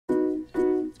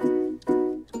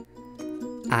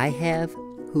I have,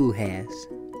 who has.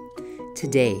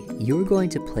 Today, you're going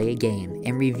to play a game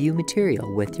and review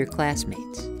material with your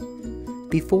classmates.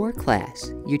 Before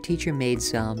class, your teacher made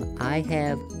some I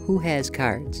have, who has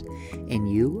cards,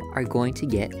 and you are going to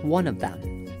get one of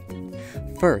them.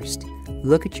 First,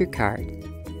 look at your card.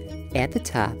 At the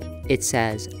top, it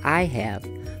says I have,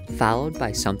 followed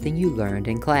by something you learned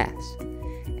in class.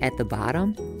 At the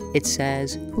bottom, it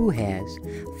says who has,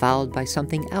 followed by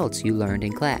something else you learned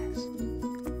in class.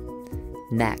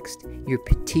 Next, your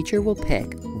teacher will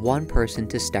pick one person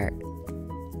to start.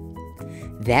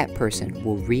 That person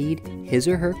will read his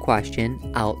or her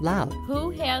question out loud.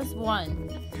 Who has won?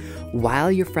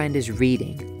 While your friend is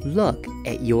reading, look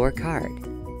at your card.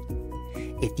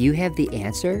 If you have the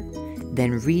answer,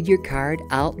 then read your card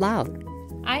out loud.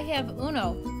 I have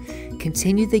Uno.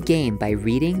 Continue the game by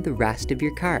reading the rest of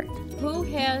your card. Who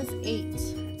has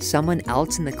 8? Someone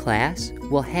else in the class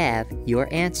will have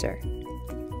your answer.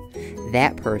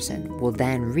 That person will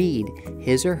then read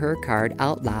his or her card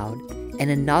out loud, and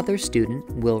another student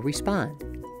will respond.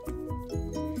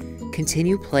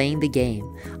 Continue playing the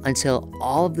game until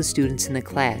all of the students in the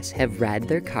class have read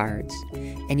their cards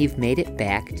and you've made it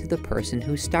back to the person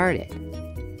who started.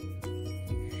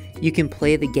 You can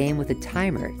play the game with a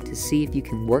timer to see if you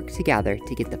can work together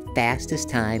to get the fastest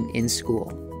time in school.